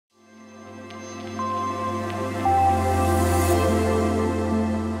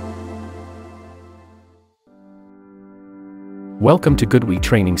Welcome to GoodWe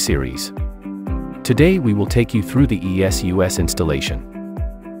training series. Today we will take you through the ES-US installation.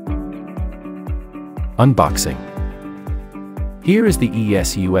 Unboxing. Here is the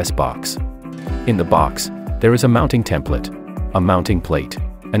ES-US box. In the box, there is a mounting template, a mounting plate,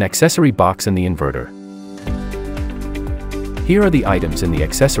 an accessory box and the inverter. Here are the items in the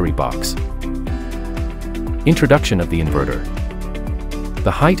accessory box. Introduction of the inverter.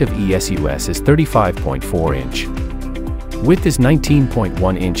 The height of ES-US is 35.4 inch. Width is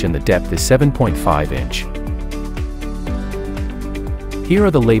 19.1 inch and the depth is 7.5 inch. Here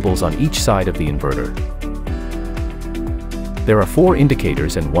are the labels on each side of the inverter. There are 4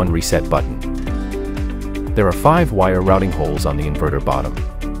 indicators and 1 reset button. There are 5 wire routing holes on the inverter bottom.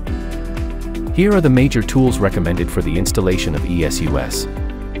 Here are the major tools recommended for the installation of ES-US.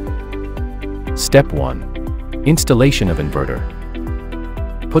 Step 1. Installation of inverter.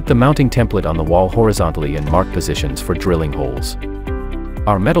 Put the mounting template on the wall horizontally and mark positions for drilling holes.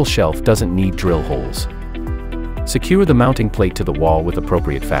 Our metal shelf doesn't need drill holes. Secure the mounting plate to the wall with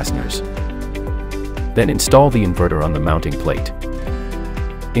appropriate fasteners. Then install the inverter on the mounting plate.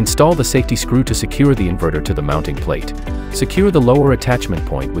 Install the safety screw to secure the inverter to the mounting plate. Secure the lower attachment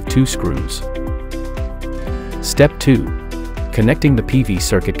point with 2 screws. Step 2. Connecting the PV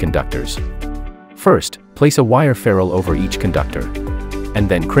circuit conductors. First, place a wire ferrule over each conductor, and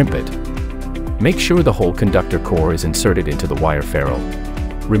then crimp it. Make sure the whole conductor core is inserted into the wire ferrule.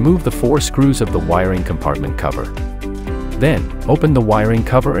 Remove the 4 screws of the wiring compartment cover. Then, open the wiring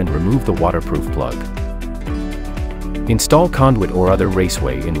cover and remove the waterproof plug. Install conduit or other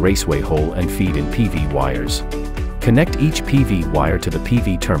raceway in raceway hole and feed in PV wires. Connect each PV wire to the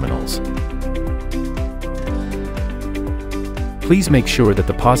PV terminals. Please make sure that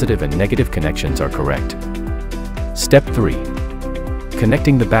the positive and negative connections are correct. Step 3.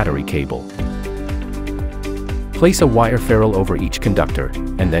 Connecting the battery cable. Place a wire ferrule over each conductor,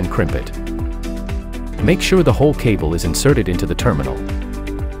 and then crimp it. Make sure the whole cable is inserted into the terminal.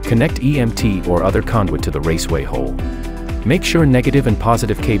 Connect EMT or other conduit to the raceway hole. Make sure negative and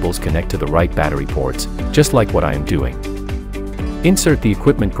positive cables connect to the right battery ports, just like what I am doing. Insert the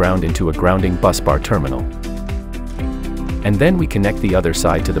equipment ground into a grounding busbar terminal. And then we connect the other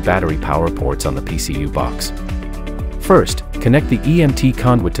side to the battery power ports on the PCU box. First, connect the EMT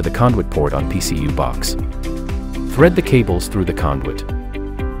conduit to the conduit port on PCU box. Thread the cables through the conduit.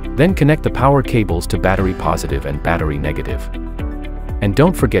 Then connect the power cables to battery positive and battery negative. And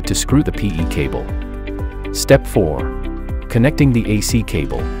don't forget to screw the PE cable. Step 4. Connecting the AC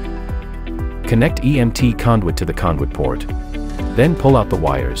cable. Connect EMT conduit to the conduit port. Then pull out the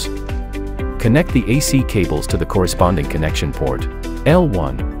wires. Connect the AC cables to the corresponding connection port,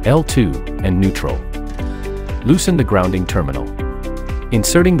 L1, L2, and neutral. Loosen the grounding terminal,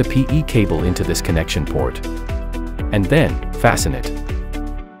 inserting the PE cable into this connection port, and then fasten it.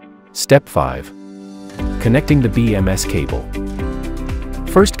 Step 5. Connecting the BMS cable.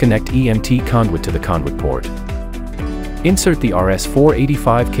 First, connect EMT conduit to the conduit port. Insert the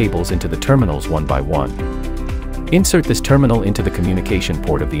RS-485 cables into the terminals one by one. Insert this terminal into the communication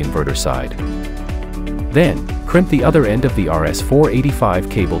port of the inverter side. Then, crimp the other end of the RS-485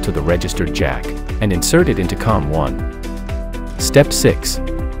 cable to the registered jack, and insert it into COM1. Step 6.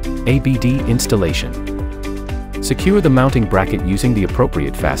 ABD Installation. Secure the mounting bracket using the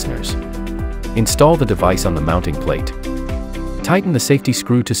appropriate fasteners. Install the device on the mounting plate. Tighten the safety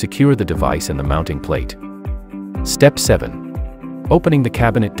screw to secure the device and the mounting plate. Step 7. Opening the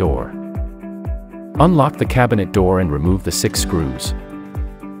cabinet door. Unlock the cabinet door and remove the 6 screws.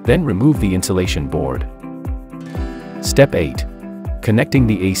 Then remove the insulation board. Step 8. Connecting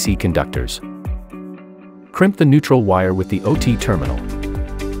the AC conductors. Crimp the neutral wire with the OT terminal.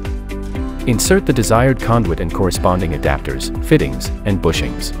 Insert the desired conduit and corresponding adapters, fittings, and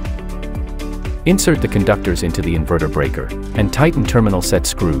bushings. Insert the conductors into the inverter breaker, and tighten terminal set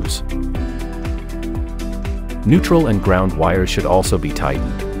screws. Neutral and ground wires should also be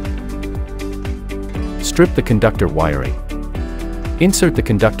tightened. Strip the conductor wiring. Insert the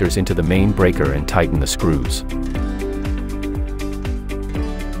conductors into the main breaker and tighten the screws.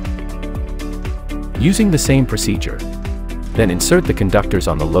 Using the same procedure, then insert the conductors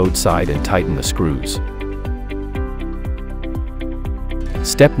on the load side and tighten the screws.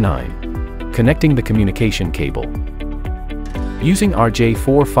 Step 9. Connecting the communication cable. Using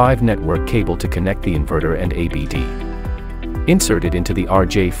RJ45 network cable to connect the inverter and ABD. Insert it into the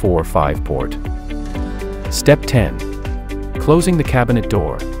RJ45 port. Step 10. Closing the cabinet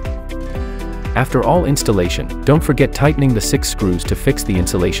door. After all installation, don't forget tightening the 6 screws to fix the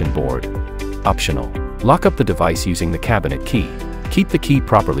insulation board. Optional. Lock up the device using the cabinet key. Keep the key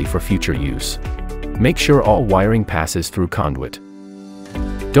properly for future use. Make sure all wiring passes through conduit.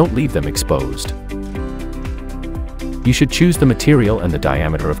 Don't leave them exposed. You should choose the material and the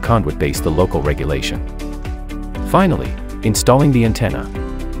diameter of conduit based the local regulation. Finally, installing the antenna.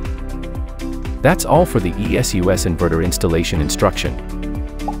 That's all for the ES-US inverter installation instruction.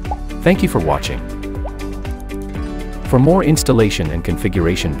 Thank you for watching. For more installation and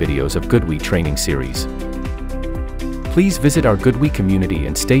configuration videos of GoodWe training series, please visit our GoodWe community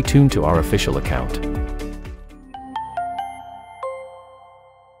and stay tuned to our official account.